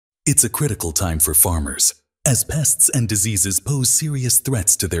It's a critical time for farmers, as pests and diseases pose serious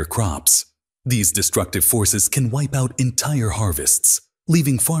threats to their crops. These destructive forces can wipe out entire harvests,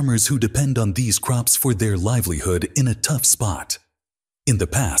 leaving farmers who depend on these crops for their livelihood in a tough spot. In the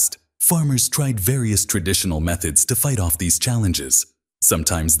past, farmers tried various traditional methods to fight off these challenges.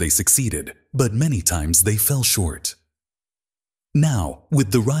 Sometimes they succeeded, but many times they fell short. Now,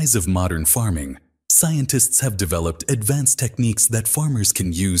 with the rise of modern farming, scientists have developed advanced techniques that farmers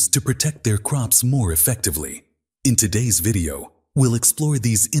can use to protect their crops more effectively. In today's video, we'll explore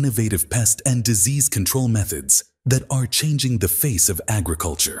these innovative pest and disease control methods that are changing the face of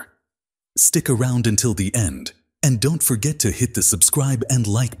agriculture. Stick around until the end, and don't forget to hit the subscribe and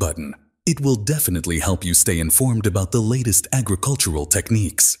like button. It will definitely help you stay informed about the latest agricultural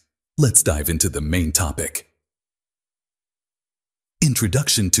techniques. Let's dive into the main topic.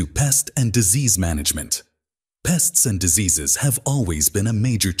 Introduction to Pest and Disease Management. Pests and diseases have always been a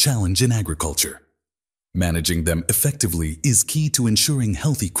major challenge in agriculture. Managing them effectively is key to ensuring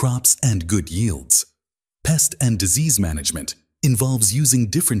healthy crops and good yields. Pest and disease management involves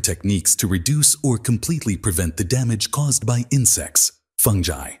using different techniques to reduce or completely prevent the damage caused by insects,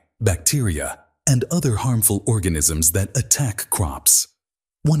 fungi, bacteria, and other harmful organisms that attack crops.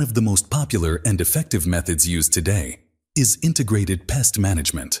 One of the most popular and effective methods used today is Integrated Pest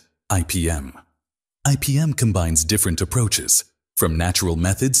Management, IPM. IPM combines different approaches, from natural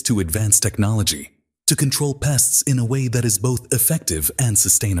methods to advanced technology, to control pests in a way that is both effective and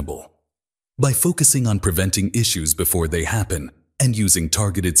sustainable. By focusing on preventing issues before they happen and using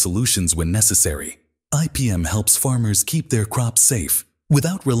targeted solutions when necessary, IPM helps farmers keep their crops safe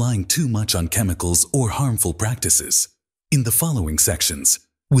without relying too much on chemicals or harmful practices. In the following sections,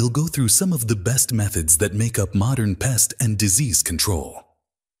 we'll go through some of the best methods that make up modern pest and disease control.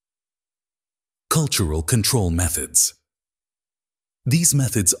 Cultural control methods. These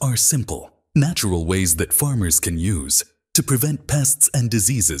methods are simple, natural ways that farmers can use to prevent pests and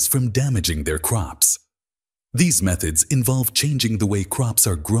diseases from damaging their crops. These methods involve changing the way crops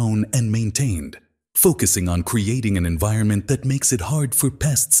are grown and maintained, focusing on creating an environment that makes it hard for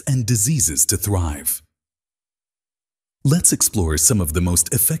pests and diseases to thrive. Let's explore some of the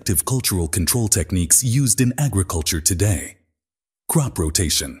most effective cultural control techniques used in agriculture today. Crop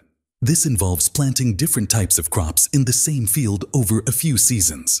rotation. This involves planting different types of crops in the same field over a few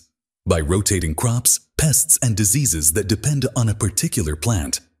seasons. By rotating crops, pests and diseases that depend on a particular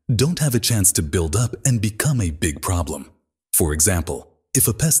plant don't have a chance to build up and become a big problem. For example, if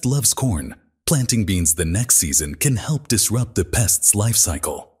a pest loves corn, planting beans the next season can help disrupt the pest's life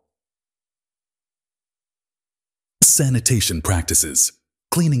cycle. Sanitation practices.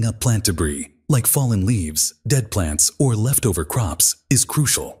 Cleaning up plant debris, like fallen leaves, dead plants, or leftover crops, is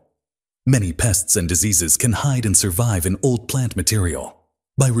crucial. Many pests and diseases can hide and survive in old plant material.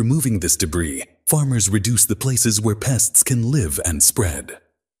 By removing this debris, farmers reduce the places where pests can live and spread.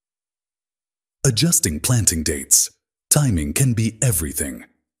 Adjusting planting dates. Timing can be everything.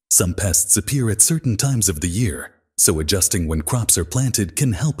 Some pests appear at certain times of the year, so adjusting when crops are planted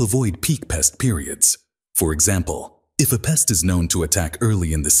can help avoid peak pest periods. For example, if a pest is known to attack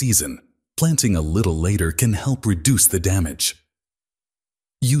early in the season, planting a little later can help reduce the damage.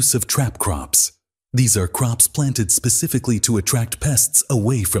 Use of trap crops. These are crops planted specifically to attract pests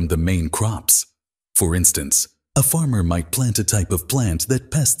away from the main crops. For instance, a farmer might plant a type of plant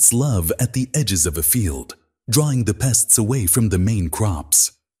that pests love at the edges of a field, drawing the pests away from the main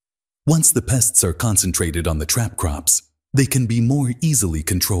crops. Once the pests are concentrated on the trap crops, they can be more easily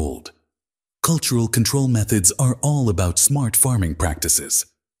controlled. Cultural control methods are all about smart farming practices.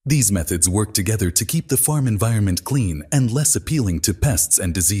 These methods work together to keep the farm environment clean and less appealing to pests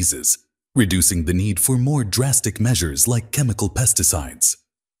and diseases, reducing the need for more drastic measures like chemical pesticides.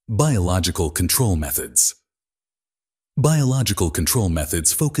 Biological control methods. Biological control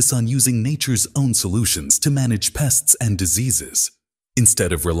methods focus on using nature's own solutions to manage pests and diseases.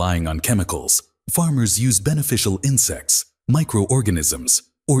 Instead of relying on chemicals, farmers use beneficial insects, microorganisms,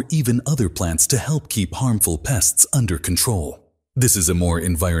 or even other plants to help keep harmful pests under control. This is a more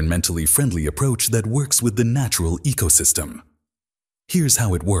environmentally friendly approach that works with the natural ecosystem. Here's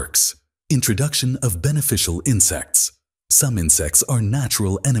how it works. Introduction of beneficial insects. Some insects are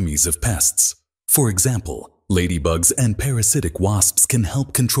natural enemies of pests. For example, ladybugs and parasitic wasps can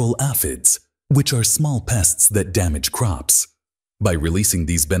help control aphids, which are small pests that damage crops. By releasing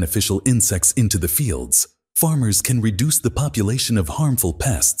these beneficial insects into the fields, farmers can reduce the population of harmful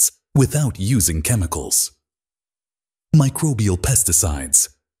pests without using chemicals. Microbial pesticides.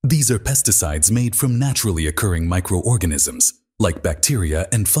 These are pesticides made from naturally occurring microorganisms, like bacteria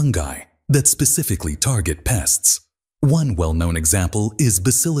and fungi, that specifically target pests. One well-known example is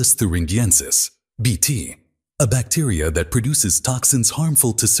Bacillus thuringiensis, BT, a bacteria that produces toxins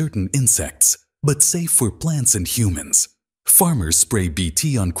harmful to certain insects, but safe for plants and humans. Farmers spray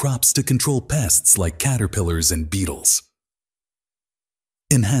BT on crops to control pests like caterpillars and beetles.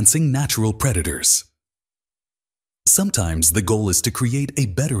 Enhancing natural predators. Sometimes the goal is to create a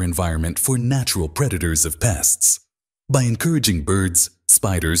better environment for natural predators of pests. By encouraging birds,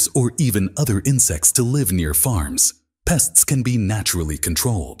 spiders, or even other insects to live near farms, pests can be naturally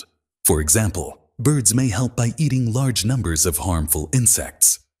controlled. For example, birds may help by eating large numbers of harmful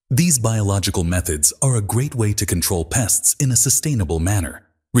insects. These biological methods are a great way to control pests in a sustainable manner,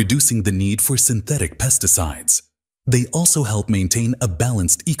 reducing the need for synthetic pesticides. They also help maintain a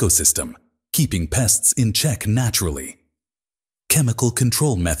balanced ecosystem, keeping pests in check naturally. Chemical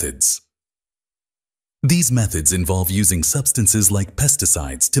control methods. These methods involve using substances like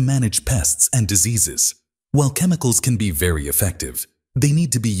pesticides to manage pests and diseases. While chemicals can be very effective, they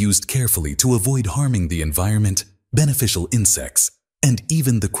need to be used carefully to avoid harming the environment, beneficial insects, and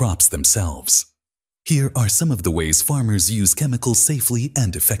even the crops themselves. Here are some of the ways farmers use chemicals safely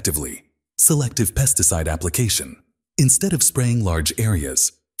and effectively. Selective pesticide application. Instead of spraying large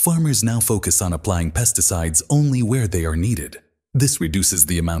areas, farmers now focus on applying pesticides only where they are needed. This reduces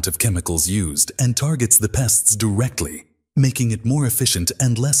the amount of chemicals used and targets the pests directly, making it more efficient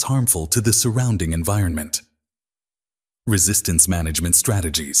and less harmful to the surrounding environment. Resistance management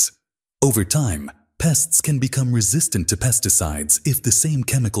strategies. Over time, pests can become resistant to pesticides if the same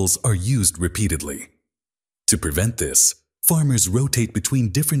chemicals are used repeatedly. To prevent this, farmers rotate between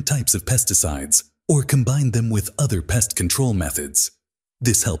different types of pesticides or combine them with other pest control methods.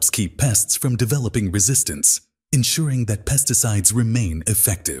 This helps keep pests from developing resistance, ensuring that pesticides remain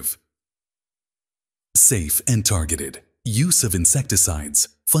effective. Safe and targeted use of insecticides,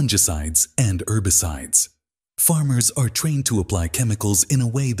 fungicides, and herbicides. Farmers are trained to apply chemicals in a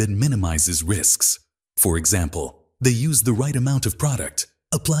way that minimizes risks. For example, they use the right amount of product,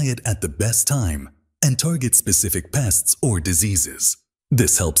 apply it at the best time, and target specific pests or diseases.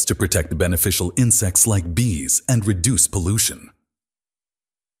 This helps to protect beneficial insects like bees and reduce pollution.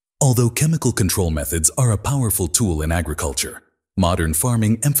 Although chemical control methods are a powerful tool in agriculture, modern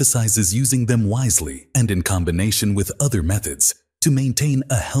farming emphasizes using them wisely and in combination with other methods to maintain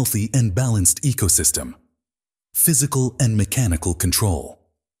a healthy and balanced ecosystem. Physical and mechanical control.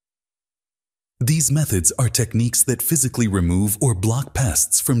 These methods are techniques that physically remove or block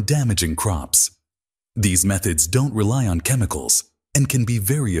pests from damaging crops. These methods don't rely on chemicals and can be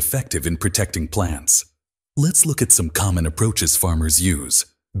very effective in protecting plants. Let's look at some common approaches farmers use.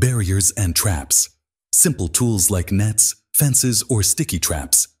 Barriers and traps. Simple tools like nets, fences, or sticky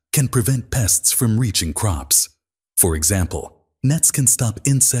traps can prevent pests from reaching crops. For example, nets can stop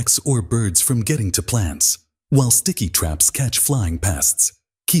insects or birds from getting to plants, while sticky traps catch flying pests,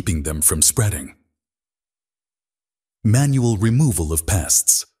 keeping them from spreading. Manual removal of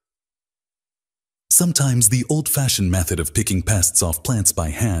pests. Sometimes the old-fashioned method of picking pests off plants by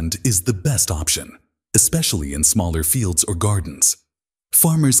hand is the best option, especially in smaller fields or gardens.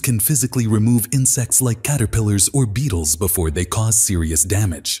 Farmers can physically remove insects like caterpillars or beetles before they cause serious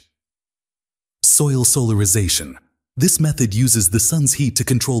damage. Soil solarization. This method uses the sun's heat to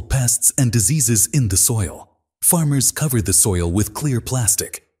control pests and diseases in the soil. Farmers cover the soil with clear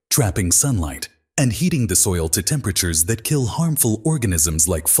plastic, trapping sunlight, and heating the soil to temperatures that kill harmful organisms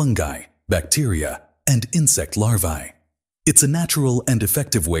like fungi, bacteria, and insect larvae. It's a natural and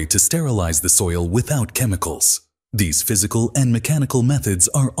effective way to sterilize the soil without chemicals. These physical and mechanical methods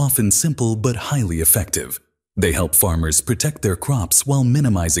are often simple but highly effective. They help farmers protect their crops while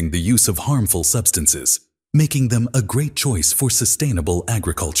minimizing the use of harmful substances, making them a great choice for sustainable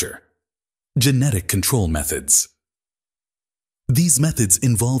agriculture. Genetic control methods. These methods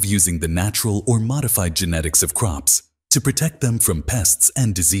involve using the natural or modified genetics of crops to protect them from pests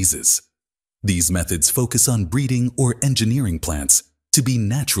and diseases. These methods focus on breeding or engineering plants to be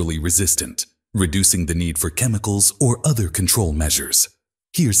naturally resistant, reducing the need for chemicals or other control measures.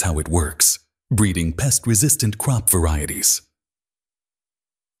 Here's how it works. Breeding pest-resistant crop varieties.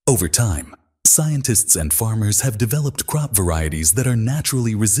 Over time, scientists and farmers have developed crop varieties that are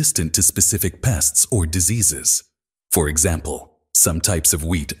naturally resistant to specific pests or diseases. For example, some types of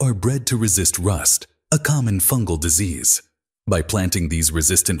wheat are bred to resist rust, a common fungal disease. By planting these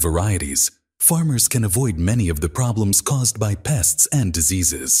resistant varieties, farmers can avoid many of the problems caused by pests and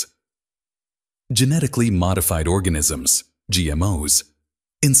diseases. Genetically modified organisms, GMOs.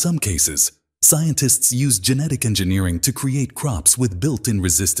 In some cases, scientists use genetic engineering to create crops with built-in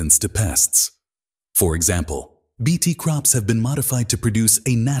resistance to pests. For example, BT crops have been modified to produce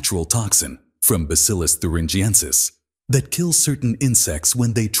a natural toxin from Bacillus thuringiensis, that kills certain insects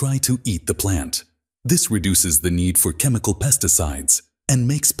when they try to eat the plant. This reduces the need for chemical pesticides and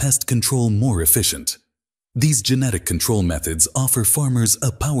makes pest control more efficient. These genetic control methods offer farmers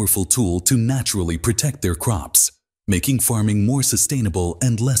a powerful tool to naturally protect their crops, making farming more sustainable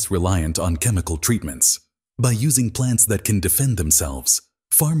and less reliant on chemical treatments. By using plants that can defend themselves,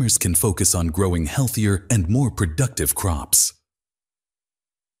 farmers can focus on growing healthier and more productive crops.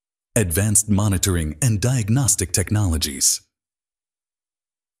 Advanced monitoring and diagnostic technologies.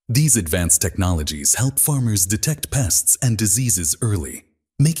 These advanced technologies help farmers detect pests and diseases early,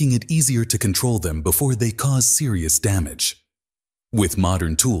 making it easier to control them before they cause serious damage. With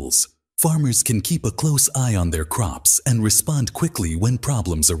modern tools, farmers can keep a close eye on their crops and respond quickly when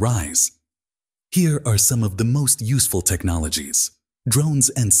problems arise. Here are some of the most useful technologies. Drones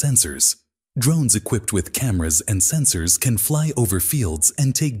and sensors. Drones equipped with cameras and sensors can fly over fields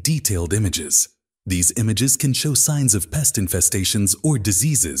and take detailed images. These images can show signs of pest infestations or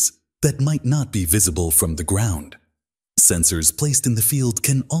diseases that might not be visible from the ground. Sensors placed in the field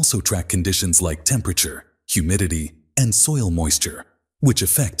can also track conditions like temperature, humidity, and soil moisture, which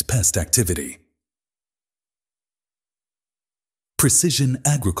affect pest activity. Precision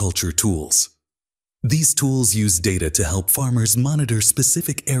agriculture tools. These tools use data to help farmers monitor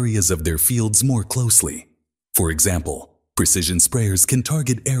specific areas of their fields more closely. For example, precision sprayers can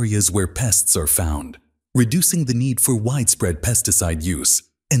target areas where pests are found, reducing the need for widespread pesticide use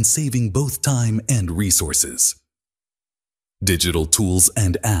and saving both time and resources. Digital tools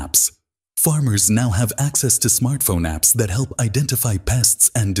and apps. Farmers now have access to smartphone apps that help identify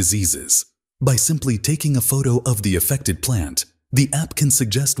pests and diseases. By simply taking a photo of the affected plant, the app can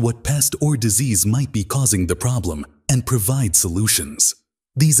suggest what pest or disease might be causing the problem and provide solutions.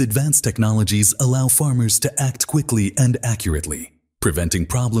 These advanced technologies allow farmers to act quickly and accurately, preventing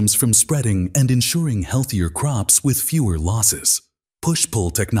problems from spreading and ensuring healthier crops with fewer losses.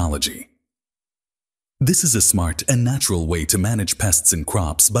 Push-pull technology. This is a smart and natural way to manage pests in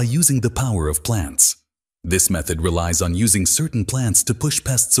crops by using the power of plants. This method relies on using certain plants to push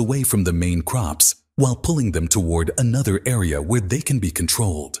pests away from the main crops while pulling them toward another area where they can be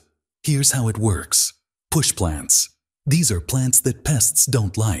controlled. Here's how it works. Push plants. These are plants that pests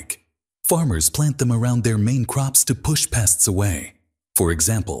don't like. Farmers plant them around their main crops to push pests away. For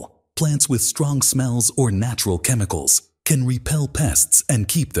example, plants with strong smells or natural chemicals can repel pests and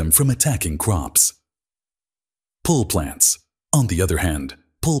keep them from attacking crops. Pull plants. On the other hand,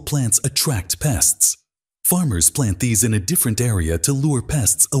 pull plants attract pests. Farmers plant these in a different area to lure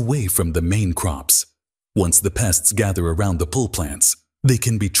pests away from the main crops. Once the pests gather around the pull plants, they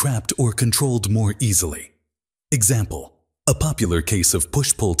can be trapped or controlled more easily. Example: a popular case of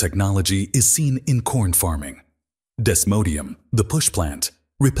push-pull technology is seen in corn farming. Desmodium, the push plant,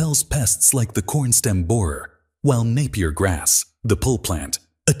 repels pests like the corn stem borer, while Napier grass, the pull plant,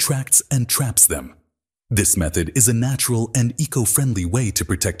 attracts and traps them. This method is a natural and eco-friendly way to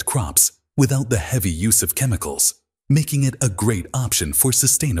protect crops without the heavy use of chemicals, making it a great option for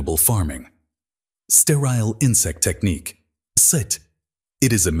sustainable farming. Sterile Insect Technique, SIT.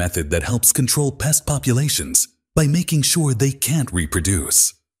 It is a method that helps control pest populations by making sure they can't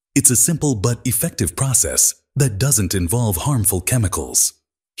reproduce. It's a simple but effective process that doesn't involve harmful chemicals.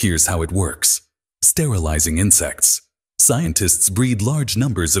 Here's how it works. Sterilizing insects. Scientists breed large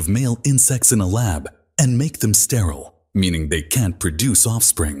numbers of male insects in a lab and make them sterile, meaning they can't produce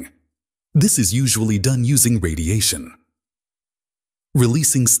offspring. This is usually done using radiation.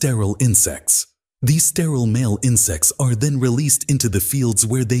 Releasing sterile insects. These sterile male insects are then released into the fields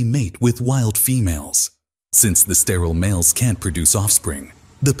where they mate with wild females. Since the sterile males can't produce offspring,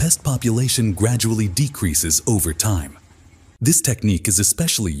 the pest population gradually decreases over time. This technique is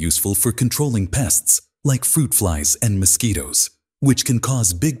especially useful for controlling pests like fruit flies and mosquitoes, which can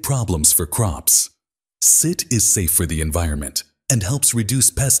cause big problems for crops. SIT is safe for the environment and helps reduce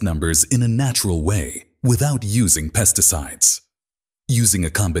pest numbers in a natural way without using pesticides. Using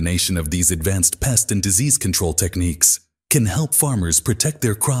a combination of these advanced pest and disease control techniques can help farmers protect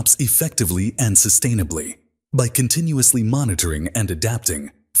their crops effectively and sustainably. By continuously monitoring and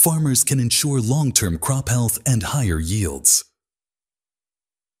adapting, farmers can ensure long-term crop health and higher yields.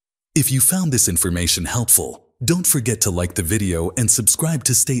 If you found this information helpful, don't forget to like the video and subscribe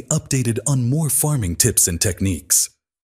to stay updated on more farming tips and techniques.